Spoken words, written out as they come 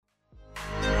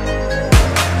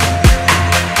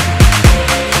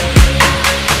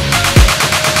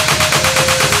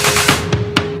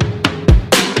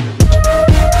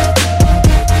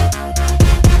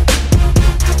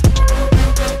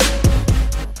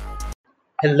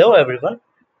Hello, everyone.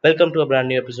 Welcome to a brand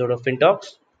new episode of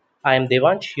FinTalks. I am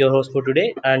Devansh, your host for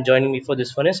today, and joining me for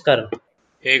this one is Karan.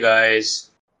 Hey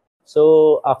guys.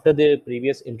 So, after the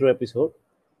previous intro episode,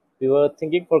 we were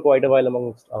thinking for quite a while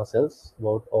amongst ourselves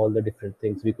about all the different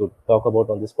things we could talk about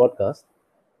on this podcast.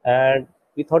 And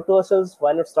we thought to ourselves,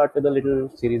 why not start with a little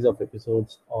series of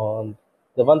episodes on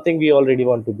the one thing we already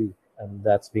want to be, and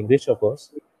that's being rich, of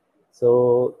course.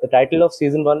 So, the title of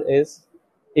season one is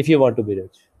If You Want to Be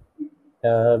Rich.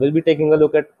 We'll be taking a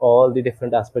look at all the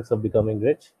different aspects of becoming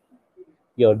rich.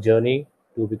 Your journey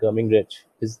to becoming rich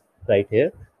is right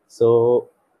here. So,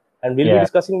 and we'll be Yeah,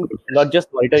 discussing not just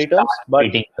monetary start terms, but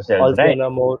treating yourself, also right? in a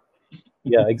more,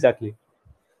 yeah, exactly.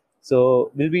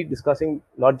 So, we'll be discussing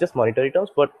not just monetary terms,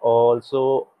 but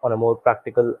also on a more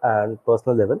practical and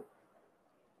personal level.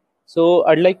 So,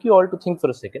 I'd like you all to think for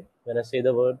a second when I say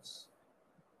the words,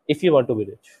 if you want to be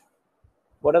rich,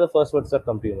 what are the first words that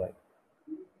come to your mind?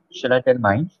 Should I tell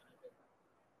mine?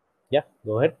 Yeah,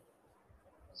 go ahead.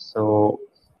 So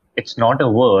it's not a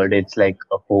word, it's like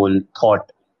a whole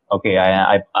thought. Okay,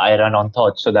 I run on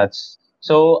thoughts.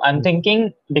 So I'm Mhm.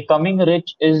 thinking becoming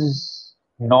rich is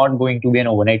not going to be an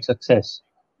overnight success.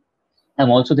 I'm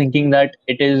also thinking that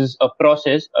it is a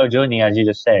process, a journey, as you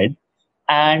just said.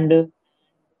 And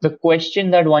the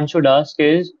question that one should ask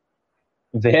is,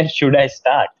 where should I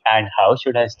start and how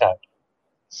should I start?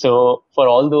 So for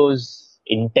all those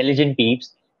intelligent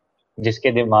peeps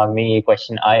जिसके दिमाग में ये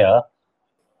question आया,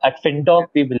 at FinTalk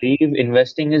we believe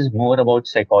investing is more about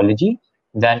psychology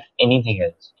than anything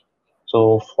else.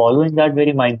 So following that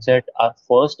very mindset, our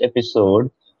first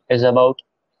episode is about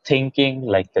thinking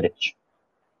like the rich.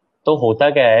 तो होता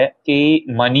क्या है कि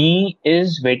money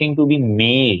is waiting to be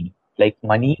made, like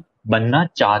money बनना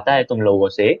चाहता है तुम लोगों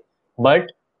से,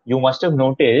 but you must have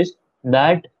notice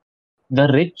that the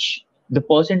rich, the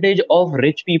percentage of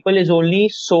rich people is only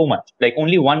so much. Like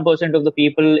only 1% of the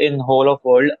people in whole of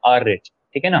world are rich.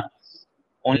 ठीक है ना?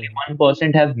 Only Mhm.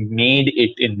 1% have made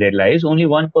it in their lives. Only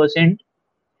 1%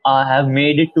 have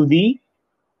made it to the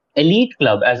elite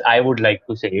club, as I would like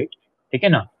to say it. ठीक है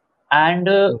ना?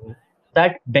 And Mhm.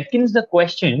 that beckons the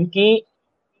question कि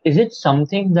is it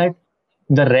something that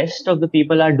the rest of the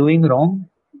people are doing wrong?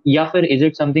 या फिर is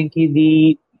it something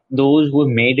कि those who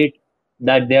made it,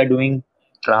 that they are doing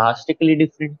drastically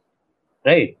different?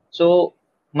 Right. So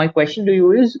my question to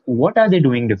you is, what are they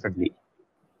doing differently?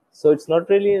 So it's not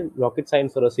really rocket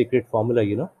science or a secret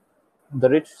formula. The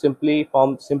rich simply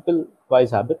form simple,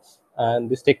 wise habits and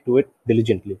they stick to it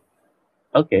diligently.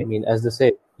 I Okay. mean, as they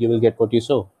say, you will get what you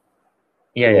sow.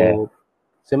 Yeah, yeah. So,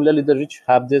 similarly, the rich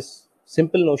have this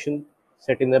simple notion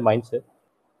set in their mindset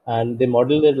and they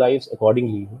model their lives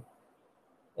accordingly.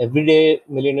 Every day,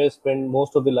 millionaires spend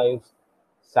most of their lives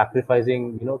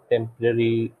sacrificing,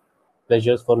 temporary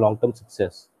pleasures for long term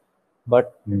success.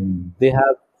 But Hmm. they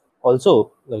have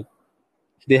also, like,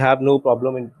 they have no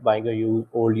problem in buying a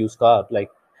old used car. Like,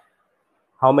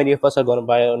 how many of us are going to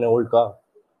buy an old car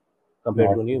compared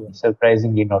Not to a new one?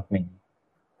 surprisingly not me.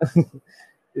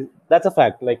 That's a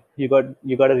fact. Like you got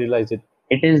to realize it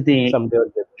It is the someday or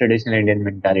the other. traditional Indian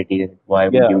mentality. Why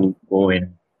would Yeah, you go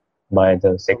and buy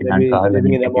the or second-hand maybe car when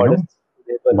living you in a can, modest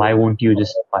why neighborhood. won't you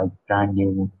just buy the brand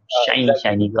new shiny, Exactly,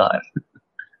 shiny exactly. car?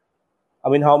 I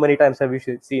mean, how many times have you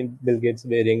seen Bill Gates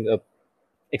wearing a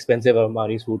expensive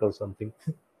Armani suit or something?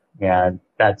 Yeah,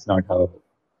 that's not how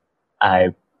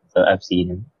I I've seen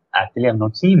him. Actually, I've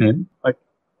not seen him, but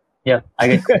yeah, I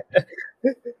get.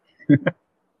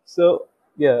 So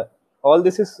yeah, all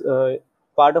this is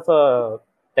part of a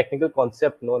technical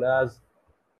concept known as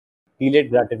delayed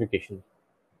gratification.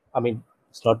 I mean,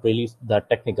 it's not really that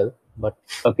technical, but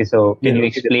Okay, so can you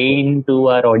generally there. explain to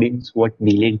our audience what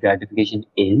delayed gratification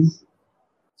is?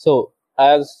 So,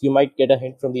 as you might get a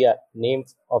hint from the name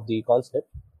of the concept,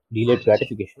 delayed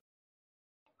gratification,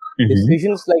 Mm-hmm.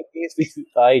 decisions like these, which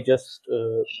I just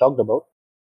talked about,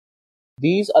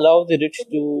 these allow the rich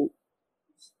to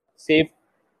save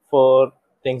for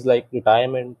things like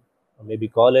retirement, or maybe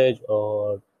college,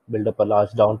 or build up a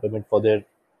large down payment for their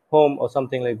home or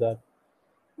something like that.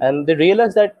 And they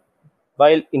realize that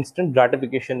while instant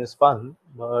gratification is fun,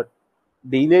 but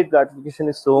delayed gratification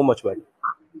is so much better.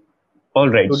 All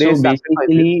right. So Today's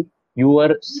sacrifices, basically, you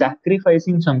are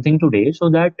sacrificing something today so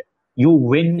that you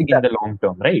win in the exactly. long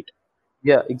term, right?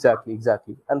 Yeah, exactly,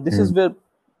 exactly. And this is Mm. where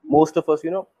most of us,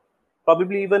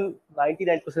 probably even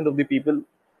 99% of the people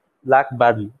lack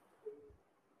badly.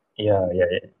 Yeah, yeah,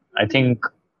 yeah. I think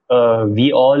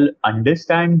we all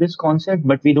understand this concept,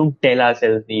 but we don't tell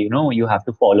ourselves, you have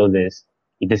to follow this.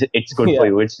 It's good for Yeah,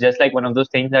 you. It's just like one of those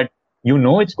things that you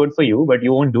know it's good for you, but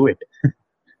you won't do it.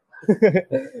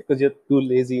 because you're too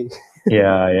lazy.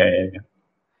 Yeah, yeah, yeah, yeah.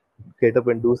 get up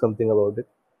and do something about it.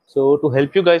 So, to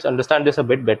help you guys understand this a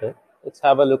bit better, let's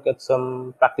have a look at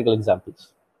some practical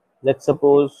examples. Let's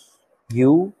suppose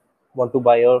you want to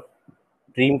buy your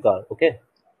dream car, okay?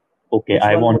 Okay, Which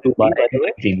I one want would to it buy be, by the my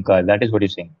way? dream car. That is what you're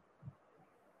saying.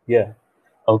 Yeah.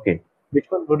 Okay. Which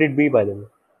one would it be, by the way?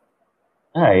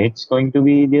 It's going to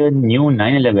be the new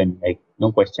 911. Like,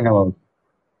 no question about it.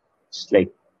 It's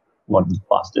like one of the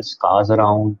fastest cars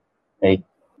around. Like,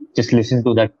 just listen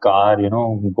to that car,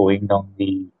 going down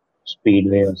the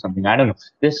speedway or something. I don't know.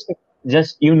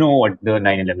 Just you know what the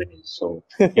 911 is. So,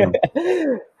 you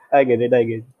know. I get it, I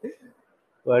get it.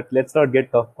 But let's not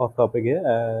get off topic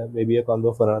here. Maybe a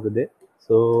convo for another day.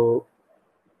 So,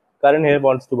 Karan here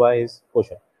wants to buy his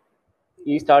Porsche.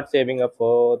 He starts saving up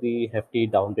for the hefty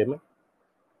down payment.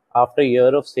 After a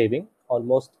year of saving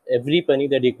almost every penny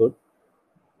that he could,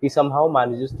 he somehow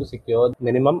manages to secure the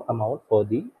minimum amount for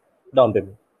the down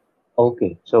payment.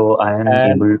 Okay, so I am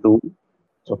And able to.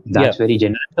 So yeah, that's very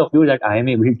generous of you that I am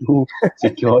able to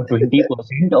secure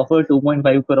 20% of a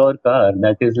 2.5 crore car.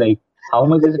 That is like, how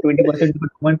much is 20% of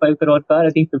a 2.5 crore car? I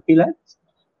think 50 lakhs.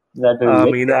 That is I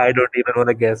very mean, I don't even want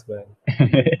to guess, man.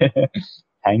 generous.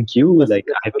 Thank you. Let's, Like,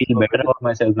 let's, I let's feel go better with it. about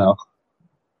myself now.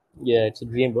 Yeah, it's a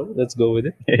dream, bro. Let's go with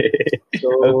it.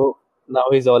 So now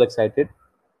he's all excited.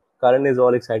 Karan is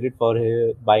all excited for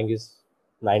buying his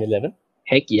 911.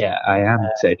 Heck yeah, I am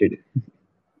excited.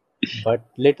 But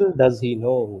little does he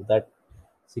know that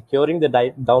securing the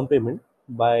down payment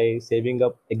by saving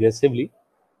up aggressively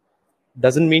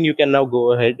doesn't mean you can now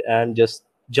go ahead and just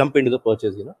jump into the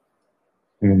purchase,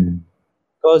 Hmm.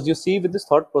 Because you see, with this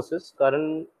thought process,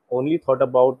 Karan only thought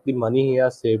about the money he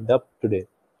has saved up today,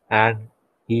 and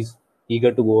he's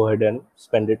eager to go ahead and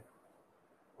spend it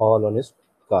all on his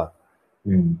car.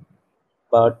 Hmm.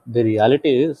 But the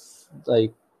reality is,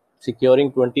 like,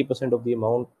 securing 20% of the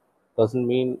amount doesn't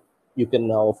mean you can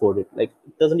now afford it. Like,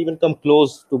 it doesn't even come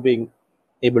close to being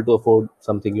able to afford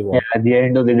something you Yeah, want. at the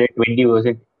end of the day,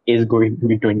 20% is going to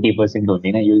be 20%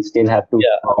 only. Na? You'll still have to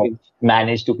Yeah, I mean,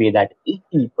 manage to pay that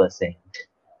 80%.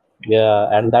 yeah,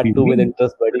 and that too with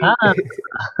interest, buddy. Ah,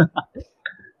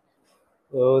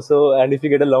 And if you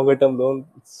get a longer term loan,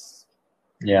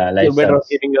 yeah, you're life better off sucks.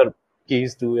 giving your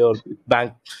keys to your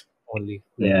bank only.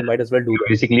 Like, Yeah. you might as well do You're that.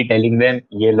 basically telling them,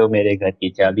 ये लो मेरे घर की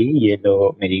चाबी, ये लो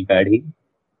मेरी गाड़ी,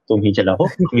 तुम ही चलाओ,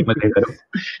 तुम ही मजे करो.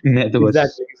 मैं तो बस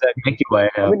Exactly, मैं exactly. क्यों आया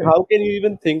I यहाँ mean, पे? how can you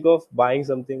even think of buying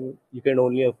something you can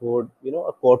only afford,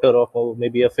 a quarter of or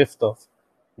maybe a fifth of?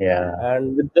 Yeah,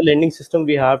 And with the lending system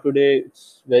we have today,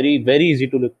 it's very, very easy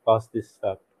to look past this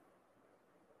fact.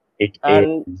 it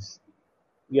And is.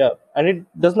 yeah, and it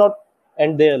does not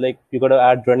end there. Like, you got to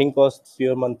add running costs to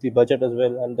your monthly budget as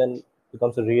well, and then it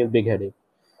becomes a real big headache.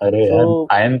 अरे यार, So,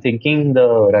 I am thinking the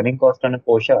running cost on a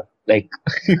Porsche, like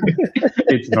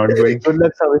it's not going. good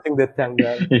luck servicing that thing,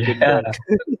 man. Good Yeah. God.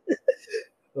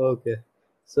 Okay.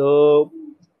 So,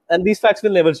 and these facts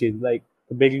will never change. Like,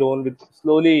 the big loan will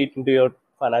slowly eat into your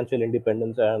financial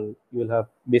independence, and you'll have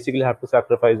basically have to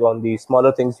sacrifice on the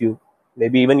smaller things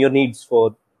maybe even your needs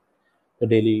for the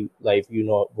daily life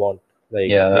want. Like,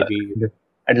 Yeah, maybe.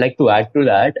 I'd like to add to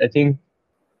that. I think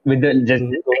with the just Go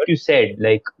like ahead. you said,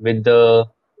 like with the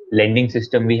lending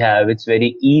system we have, it's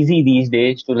very easy these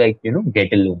days to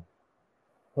get a loan.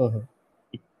 Mhm.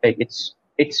 Like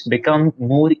it's become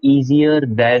more easier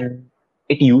than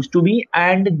it used to be,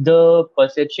 and the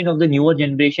perception of the newer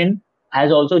generation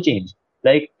has also changed.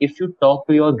 Like if you talk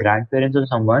to your grandparents or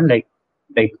someone like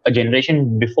a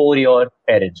generation before your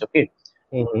parents, okay,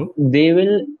 Mhm. they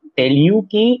will tell you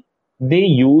कि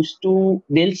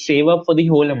they'll save up for the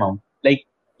whole amount. Like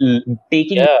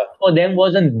taking Yeah. loan for them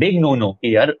was a big no-no.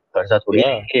 कि यार कर्जा थोड़ी Yeah.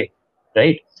 लेंगे,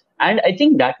 right? And I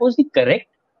think that was the correct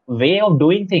way of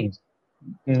doing things.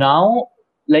 Now,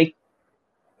 like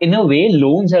in a way,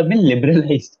 loans have been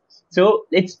liberalized, so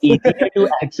it's easier to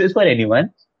access for anyone.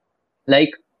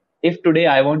 Like if today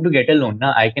I want to get a loan,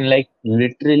 now I can like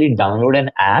literally download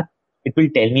an app. It will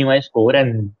tell me my score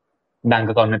and bank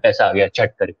account में पैसा आ गया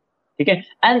चट करे. ठीक है.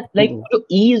 And like Mhm. जो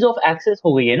ease of access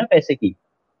हो गई है ना पैसे की.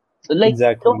 So like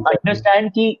Exactly. to Exactly.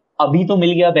 understand कि अभी तो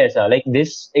मिल गया पैसा. Like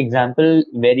this example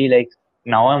very like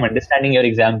now I'm understanding your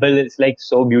example. It's like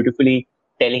so beautifully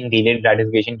telling delayed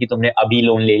gratification कि तुमने अभी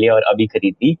लोन ले लिया और अभी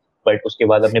खरीद ली, बट उसके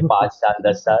बाद अपने 5 साल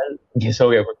 10 साल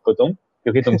घिसोगे खुद को तुम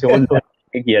क्योंकि तुमसे वो लोन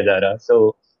किया जा रहा. So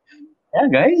yeah,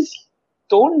 guys,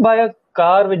 don't buy a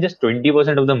car with just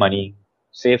 20% of the money.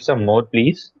 Save some more,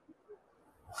 please.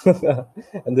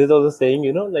 And there's also saying,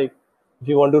 like, if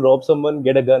you want to rob someone,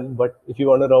 get a gun. But if you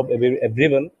want to rob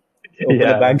everyone, open a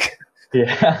Yeah, bank.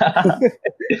 yeah.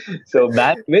 So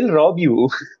bank will rob you.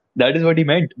 That is what he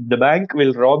meant. The bank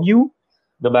will rob you.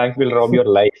 The bank will rob your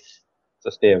life. So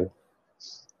stay away.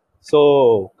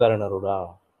 So, Karan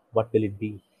Arora, what will it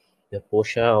be? Your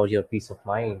Porsche or your peace of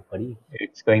mind, buddy?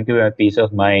 It's going to be a peace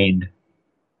of mind,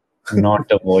 not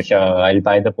the Porsche. I'll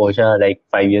buy the Porsche like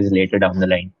 5 years later down the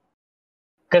line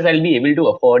because I'll be able to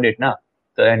afford it now.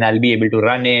 So, and I'll be able to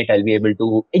run it. I'll be able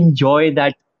to enjoy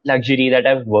that luxury that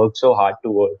I've worked so hard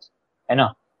towards. है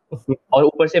ना? और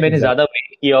ऊपर से मैंने Exactly. ज्यादा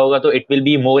wait किया होगा तो it will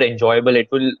be more enjoyable. It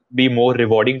will be more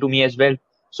rewarding to me as well.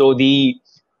 So the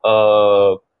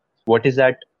uh, what is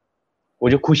that? वो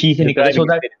जो खुशी से The निकले, driving so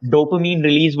that experience. dopamine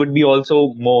release would be also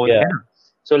more, Yeah. है ना?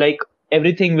 So like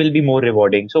everything will be more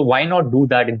rewarding. So why not do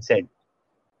that instead?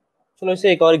 चलो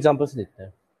इसे एक और एग्जांपल से देखते हैं.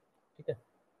 ठीक है.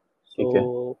 ठीक है.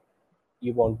 So,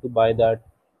 you want to buy that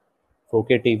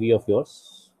 4K TV of yours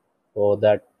for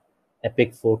that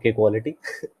epic 4K quality.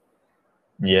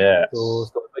 Yes. तो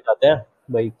स्टोर पे जाते हैं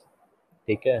भाई.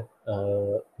 ठीक है.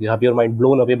 You have your mind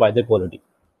blown away by the quality.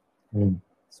 Hmm.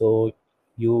 So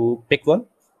you pick one,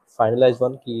 finalize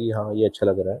one कि हाँ ये अच्छा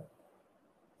लग रहा है.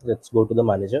 Let's go to the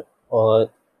manager, or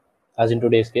as in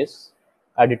today's case,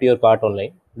 add it to your cart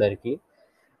online directly,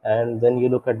 and then you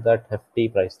look at that hefty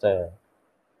price tag.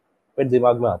 फिर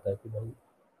दिमाग में आता है कि भाई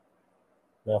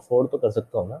मैं अफोर्ड तो कर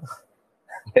सकता हूँ ना.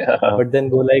 Yeah. But then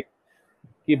go like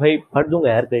कि भाई भर दूंगा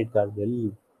यार क्रेडिट कार्ड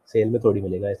बिल, सेल में थोड़ी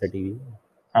मिलेगा ऐसा टीवी.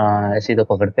 ऐसे ही तो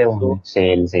पकड़ते हैं वो So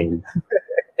हमें. Cell.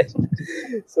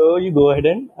 so you go ahead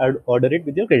and order it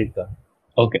with your credit card.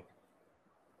 Okay.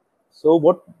 So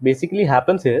what basically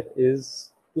happens here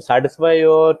is to satisfy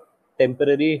your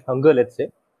temporary hunger, let's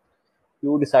say,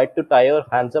 you decide to tie your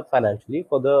hands up financially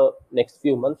for the next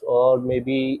few months or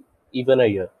maybe even a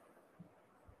year.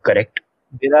 Correct.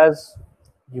 Whereas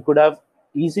you could have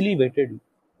easily waited,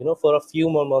 for a few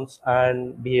more months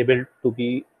and be able to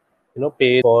be,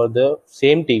 pay for the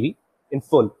same TV in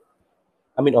full.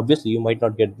 I mean, obviously, you might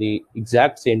not get the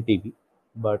exact same TV,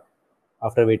 but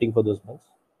after waiting for those months,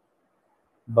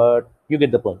 but you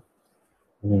get the point.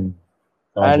 Hmm.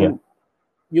 समझ गया. And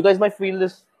you guys might feel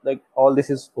this like all this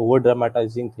is over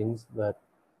dramatizing things,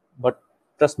 but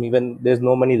trust me, when there's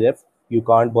no money left, you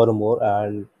can't borrow more,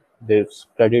 and there's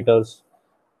creditors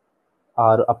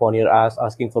are upon your ass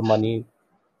asking for money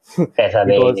पैसा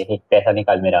because दे, पैसा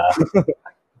निकाल मेरा.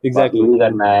 exactly, वसूल and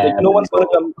करना like है no मेरे one's gonna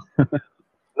को. come,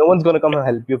 no one's gonna come and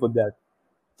help you with that.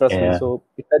 Trust me. Yeah. So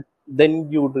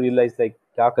then you would realize like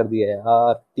क्या कर दिया है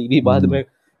यार, टीवी बाद में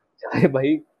चाहे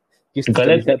भाई किस्त चली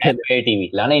गलत जाए है पहले, ये टीवी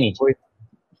लाना ही नहीं कोई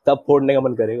तब फोड़ने का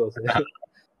मन करेगा उसे.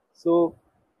 So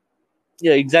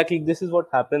yeah, exactly, this is what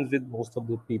happens with most of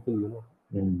the people.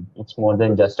 चाहिए. It's more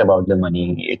than just about the money.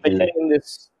 It will Especially in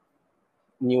this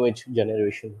new age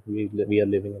generation we are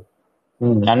living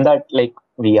in. and that like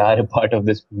we are a part of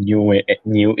this new age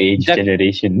Exactly.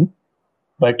 generation,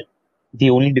 but the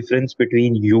only difference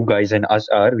between you guys and us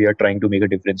are we are trying to make a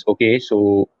difference. Okay, so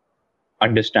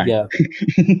understand. Yeah.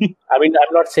 I mean,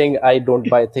 I'm not saying I don't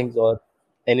buy things or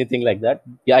anything like that.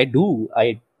 Yeah, I do.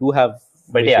 I do have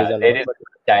But wishes yeah, and there all. is But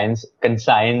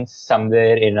conscience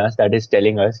somewhere in us that is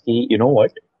telling us ki, you know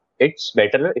what, it's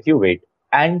better if you wait.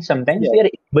 And sometimes yeah, we are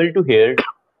able to hear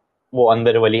वो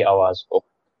अंदर वाली आवाज को.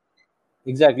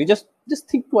 exactly. Just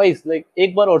think twice. Like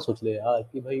एक बार और सोच ले यार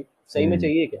कि भाई सही में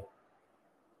चाहिए क्या.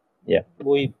 Yeah.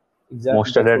 वही exactly.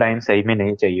 Most of the time सही में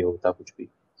नहीं चाहिए होता कुछ भी.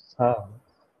 हाँ.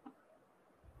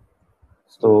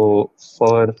 So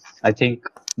for I think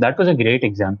that was a great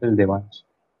example, Devansh.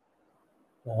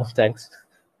 Thanks.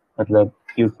 मतलब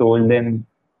you told them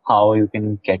how you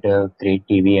can get a great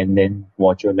TV and then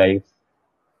watch your life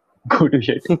go to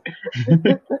shit.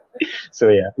 So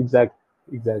yeah.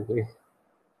 Exactly.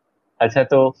 अच्छा,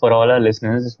 तो for all our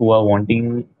listeners who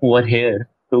are here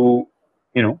to,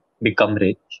 become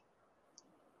rich,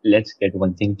 let's get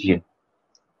one thing clear.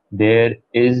 There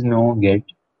is no get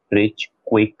rich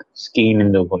quick scheme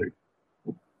in the world.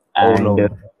 Oh And no.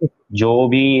 जो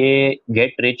भी ये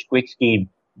get rich quick scheme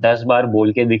 10 बार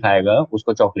बोल के दिखाएगा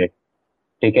उसको chocolate.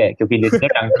 ठीक है, क्योंकि this is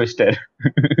tongue twister.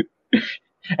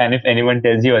 And if anyone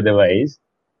tells you otherwise,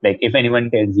 like if anyone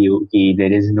tells you कि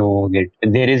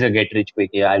there is a get rich quick,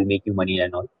 yeah, I'll make you money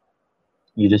and all,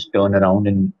 you just turn around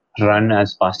and run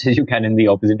as fast as you can in the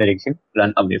opposite direction.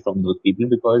 Run away from those people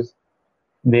because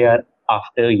they are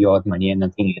after your money and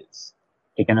nothing else.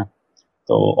 ठीक है ना?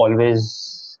 So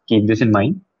always keep this in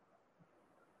mind.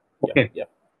 Okay. Yeah.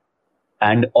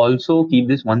 And also keep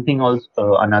this one thing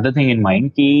another thing in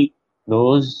mind कि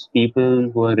those people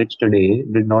who are rich today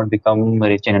did not become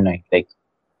rich in a night. Like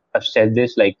I've said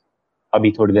this like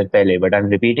अभी थोड़ी देर पहले, but I'm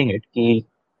repeating it कि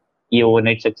ये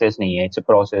overnight success नहीं है. It's a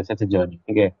process, it's a journey.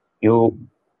 ठीक है?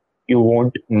 You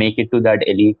won't make it to that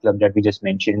elite club that we just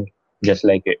mentioned just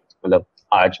like it. मतलब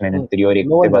आज मैंने तेरी और एक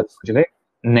No हफ्ते one बाद does. पहुंच गए.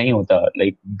 नहीं होता.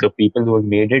 Like the people who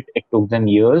made it, it took them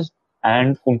years,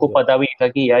 and उनको Yeah. पता भी नहीं था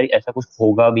कि यार ऐसा कुछ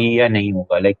होगा भी या नहीं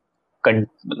होगा. लाइक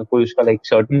मतलब कोई उसका लाइक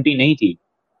सर्टेनिटी नहीं थी.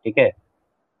 ठीक है,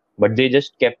 but they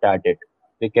just kept at it.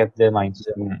 They kept there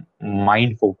Yeah.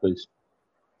 Mind focused.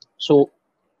 So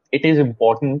it is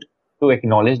important to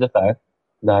acknowledge the fact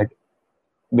that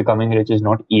becoming rich is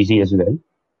not easy as well,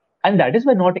 and that is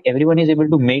why not everyone is able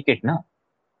to make it ना.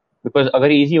 Because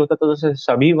अगर easy होता तो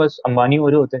सभी बस अंबानी हो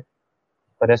रहे होते,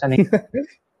 पर ऐसा नहीं.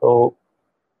 तो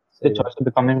the सही बात. choice of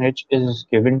becoming rich is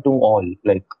given to all.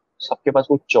 Like सबके पास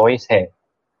वो choice है,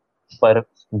 पर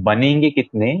बनेंगे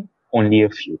कितने? Only a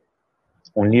few.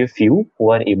 Only a few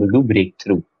who are able to break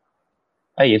through.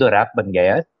 ये तो रैप बन गया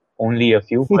यार. Only a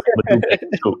few who are able to break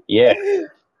through. Yeah.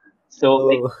 So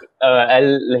like, Oh,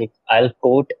 I'll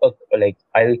quote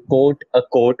a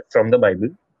quote from the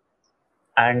Bible,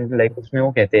 and like उसमें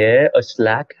वो कहते हैं, a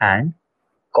slack hand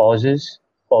causes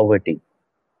poverty,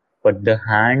 but the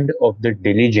hand of the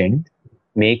diligent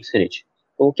makes rich.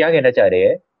 तो वो क्या कहना चाह रहे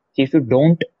हैं कि if you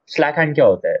don't, slack hand क्या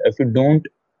होता है? If you don't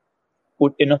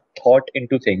put enough thought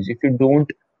into things, if you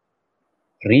don't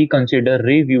reconsider,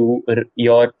 review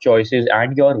your choices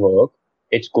and your work,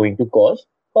 it's going to cause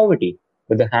poverty.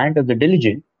 With the hand of the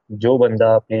diligent, जो बंदा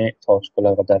अपने thoughts को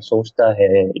लगातार सोचता है,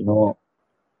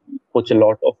 puts a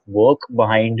lot of work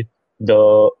behind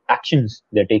the actions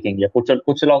they're taking, yeah, puts a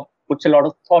lot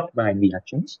of thought behind the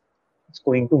actions, it's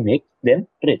going to make them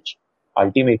rich.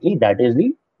 Ultimately, that is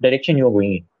the direction you're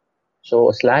going in. So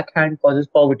a slack hand causes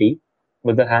poverty,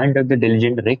 but the hand of the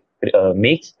diligent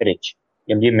makes rich.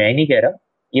 जब ये मैं नहीं कह रहा,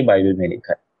 ये Bible में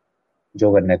लिखा है.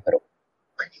 जो करना है करो.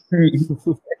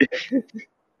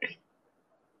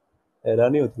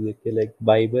 हैरानी होती देख के, like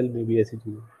बाइबल में भी ऐसी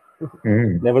चीजें.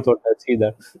 Hmm. Never thought I'd see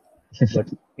that, but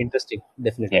interesting,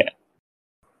 definitely. Yeah.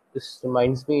 This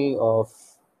reminds me of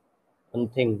one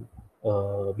thing.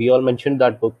 We all mentioned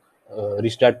that book,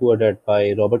 Rich Dad Poor Dad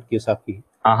by Robert Kiyosaki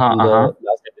Uh-huh, in the uh-huh,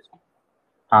 last episode.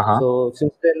 uh-huh. So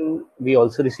since then, we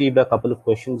also received a couple of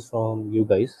questions from you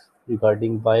guys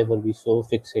regarding why were we so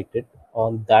fixated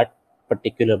on that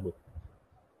particular book.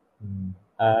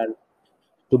 And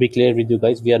to be clear with you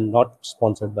guys, we are not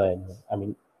sponsored by anyone. I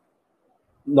mean,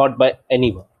 not by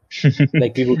anyone.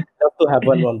 Like we would love to have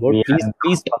one on board. We Please, are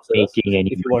please not sponsor us making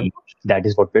any if you want. money. That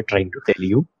is what we're trying to tell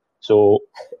you. So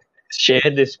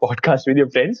share this podcast with your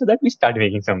friends so that we start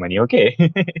making some money, okay?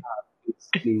 Please,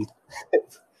 please.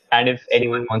 And if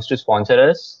anyone So wants to sponsor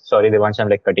us, sorry, Devansh, I'm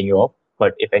like cutting you off,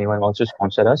 but if anyone wants to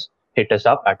sponsor us, hit us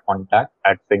up at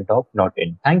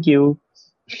contact@fintop.in. Thank you.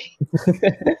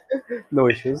 no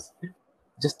issues.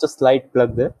 Just a slight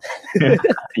plug there.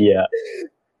 Yeah.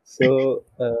 So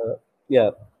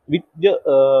yeah, we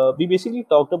basically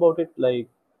talked about it, like,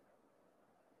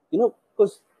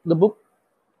 because the book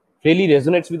really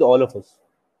resonates with all of us.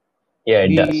 Yeah,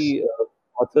 it does. The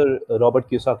author Robert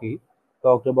Kiyosaki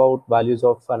talked about values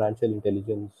of financial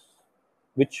intelligence,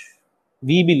 which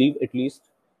we believe, at least,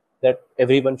 that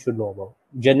everyone should know about.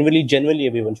 Genuinely,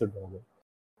 everyone should know about.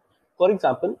 For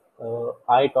example,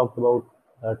 I talked about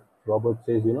that Robert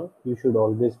says, you should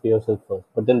always pay yourself first.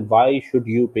 But then why should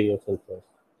you pay yourself first?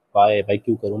 Why? Why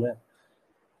क्यों करूँ मैं?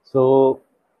 So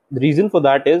the reason for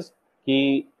that is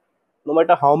कि no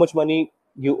matter how much money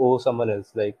you owe someone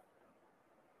else, like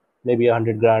maybe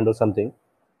 100 grand or something,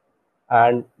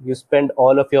 and you spend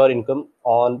all of your income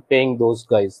on paying those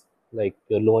guys, like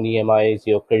your loan EMIs,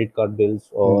 your credit card bills,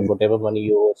 or whatever money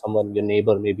you owe someone, your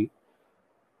neighbor maybe.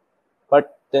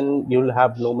 But then you'll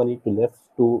have no money to left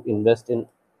to invest in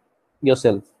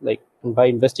yourself. Like by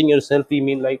investing yourself, we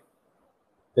mean like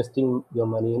investing your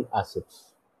money in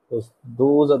assets. Because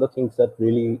those are the things that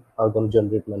really are going to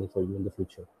generate money for you in the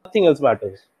future. Nothing else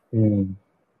matters. Hmm.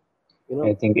 You know,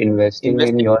 I think investing in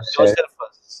investing in yourself, yourself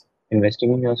first.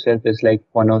 investing in yourself is like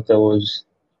one of those,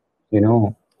 you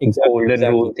know, Exactly, golden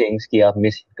rule exactly. things कि आप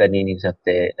miss कर ही नहीं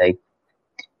सकते. Like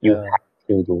you Yeah. have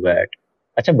to do that.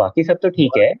 अच्छा, बाकी सब तो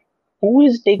ठीक है. Who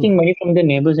is taking money from the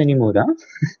neighbors anymore? Huh?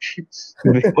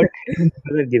 What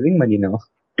neighbors are giving money now?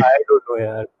 I don't know,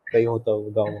 यार कहीं होता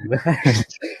होगा गाँव में.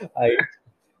 I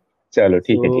चलो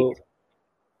ठीक है, ठीक so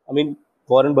I mean,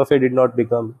 Warren Buffett did not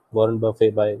become Warren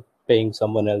Buffett by paying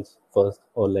someone else first,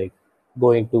 or like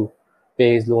going to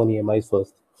pay his loan EMIs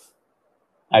first.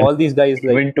 है. All these guys,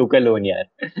 like Even took a loan यार.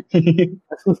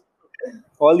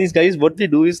 all these guys, what they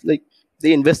do is like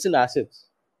they invest in assets,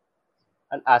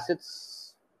 and assets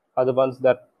are the ones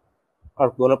that are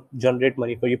gonna generate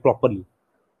money for you properly,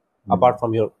 apart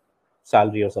from your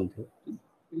salary or something.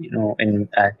 You know,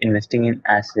 investing in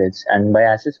assets, and by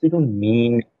assets we don't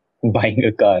mean buying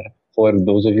a car. For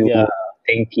those of you who Yeah, are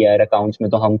think कि यार accounts में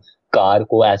तो हम car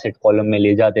को asset column में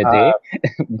ले जाते थे। uh,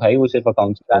 भाई वो सिर्फ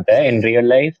अकाउंट्स में होता that's, है। In real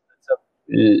life that's a,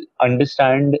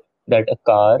 understand that a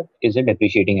car is a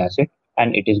depreciating asset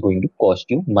and it is going to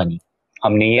cost you money.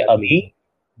 हमने ये exactly. अभी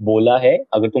बोला है।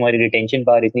 अगर तुम्हारी रिटेंशन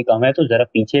पावर इतनी कम है तो जरा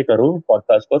पीछे करो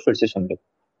पॉडकास्ट को और फिर से सुन लो।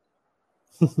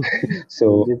 So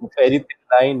There's a very thin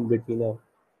line between a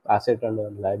asset and a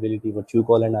liability, what you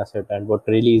call an asset and what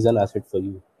really is an asset for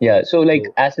you. yeah, so like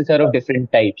So assets are of different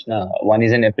types. Now, one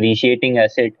is an appreciating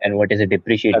asset, and what is a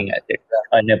depreciating exactly, asset?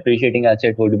 An appreciating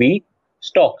asset would be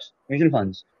stocks, mutual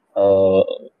funds, uh,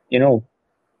 you know,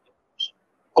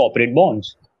 corporate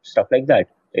bonds, stuff like that,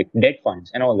 like debt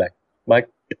funds and all that. But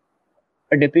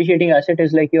a depreciating asset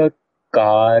is like your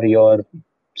car, your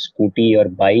scooty, your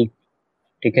bike,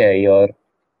 okay, your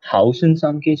house in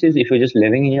some cases. If you're just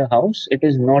living in your house, it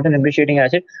is not an appreciating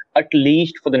asset, at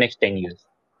least for the next 10 years.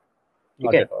 ठीक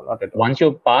not है, at all, not at all. once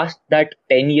you're past that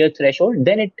 10-year threshold,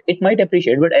 then it might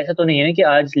appreciate. But ऐसा तो नहीं है कि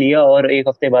आज लिया और एक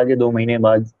हफ्ते बाद या 2 महीने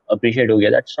बाद appreciate हो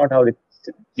गया. That's not how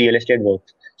real estate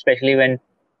works. Especially when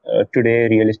today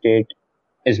real estate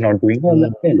is not doing all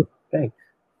that well, right?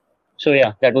 So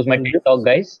yeah, that was my And TED talk,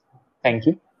 guys. Thank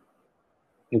you.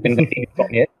 You can continue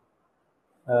from here.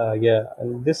 yeah,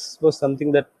 and this was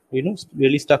something that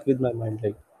really stuck with my mind.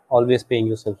 Like always paying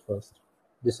yourself first.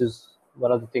 This is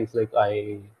one of the things like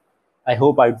I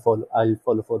hope I'll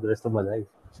follow for the rest of my life.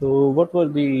 So, what were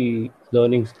the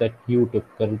learnings that you took,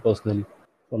 Karan, personally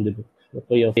from the book? What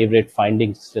were your favorite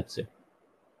findings? Let's say.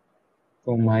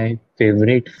 So my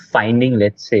favorite finding,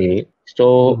 let's say,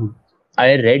 so Mhm. I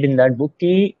read in that book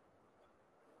that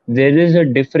there is a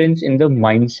difference in the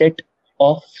mindset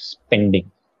of spending.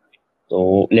 So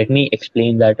let me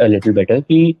explain that a little better.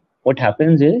 What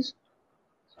happens is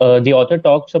the author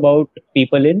talks about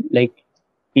people in like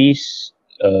he's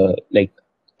like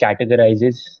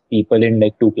categorizes people in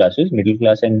like two classes, middle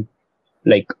class and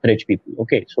like rich people.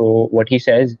 Okay, so what he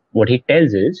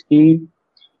tells is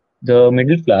the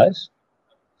middle class,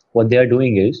 what they are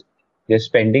doing is they're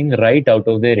spending right out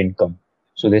of their income.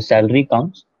 So their salary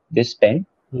comes, they spend,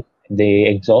 they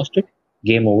exhaust it,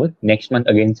 game over. Next month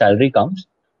again salary comes,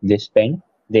 they spend,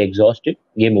 they exhaust it,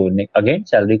 game over. Again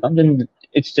salary comes, and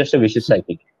it's just a vicious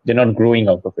cycle. They're not growing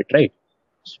out of it, right?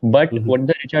 But Mhm. what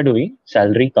the rich are doing,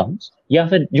 salary comes, या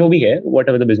फिर जो भी है,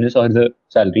 whatever the business or the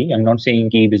salary. I'm not saying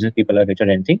कि business people are rich or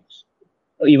anything.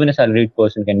 Even a salaried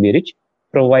person can be rich,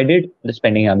 provided the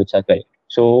spending habits are correct.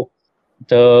 So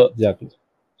the Exactly.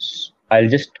 I'll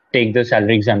just take the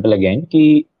salary example again. Ki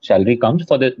salary comes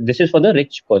for the this is for the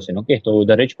rich person. Okay, so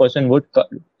the rich person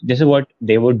this is what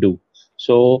they would do.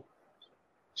 So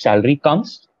salary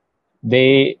comes,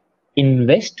 they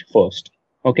invest first.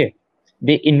 Okay,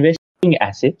 they invest in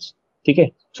assets.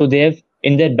 Okay, so they have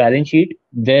in their balance sheet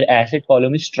their asset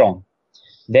column is strong.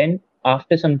 Then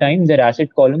after some time, their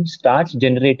asset column starts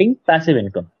generating passive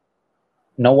income.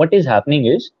 Now what is happening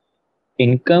is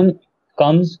income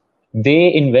comes,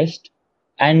 they invest,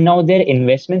 and now their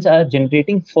investments are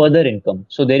generating further income.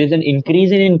 So there is an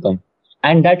increase in income,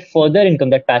 and that further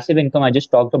income, that passive income I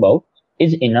just talked about,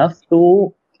 is enough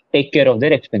to take care of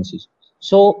their expenses.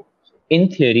 So in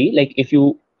theory, like if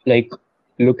you like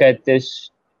look at this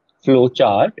flow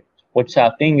chart, what's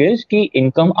happening is कि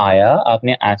income आया,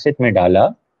 आपने asset में डाला,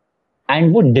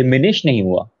 and वो diminish नहीं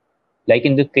हुआ. Like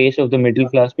in the case of the middle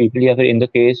class people या फिर in the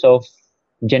case of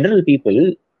general people,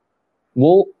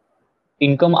 वो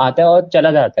income आता है और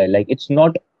चला जाता है. Like it's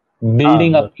not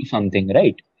building up But to something,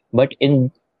 right? But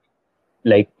in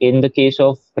the case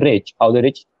of rich, how the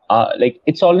rich are, like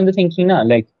it's all in the thinking ना.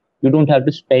 Like you don't have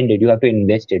to spend it, you have to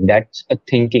invest it. That's a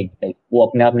thinking. Like वो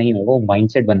अपने आप नहीं होगा, वो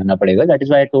mindset बनाना पड़ेगा. That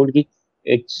is why I told कि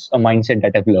it's a mindset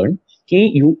that I've learned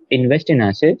कि you invest in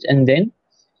assets and then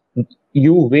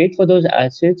you wait for those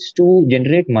assets to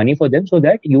generate money for them so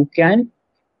that you can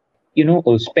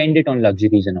spend it on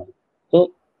luxuries and all.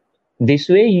 So this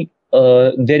way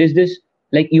there is this,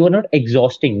 like you are not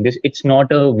exhausting this. It's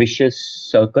not a vicious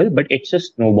circle, but it's a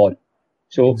snowball.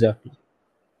 So exactly.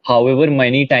 however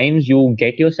many times you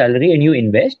get your salary and you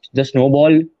invest, the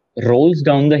snowball rolls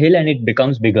down the hill and it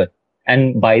becomes bigger.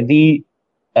 And by the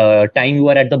time you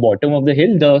are at the bottom of the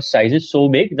hill, the size is so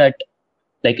big that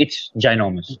like it's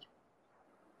ginormous.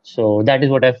 So that is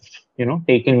what I've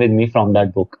taken with me from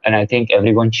that book, and I think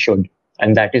everyone should.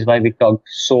 And that is why we talked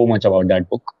so much about that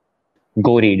book.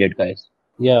 Go read it, guys.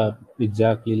 Yeah,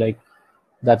 exactly. Like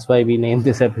that's why we named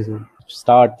this episode.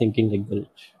 Start thinking like the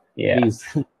rich, Yeah. please.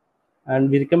 And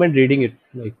we recommend reading it,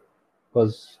 like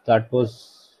because that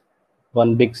was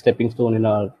one big stepping stone in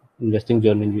our investing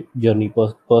journey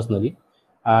personally,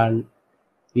 and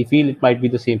we feel it might be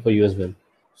the same for you as well.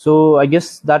 So I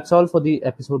guess that's all for the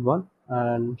episode one,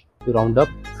 And to round up,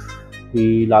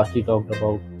 we lastly talked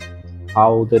about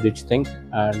how the rich think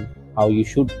and how you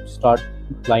should start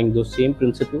applying those same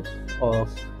principles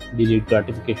of delayed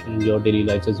gratification in your daily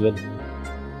lives as well.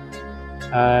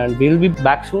 And we'll be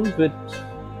back soon with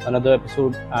another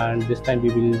episode, and this time we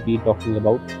will be talking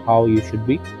about how you should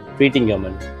be treating your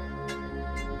money.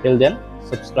 Till then,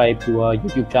 subscribe to our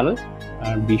YouTube channel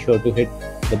and be sure to hit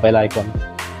the bell icon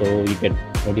so you get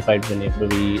notified whenever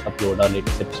we upload our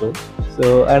latest episode.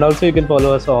 So, and also you can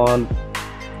follow us on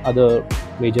other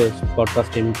major podcast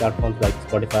streaming platforms like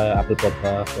Spotify, Apple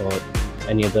Podcasts, or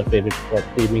any other favorite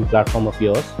streaming platform of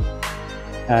yours.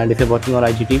 And if you're watching on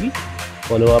IGTV,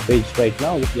 follow our page right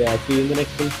now. Yeah, see you in the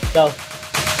next one. Ciao.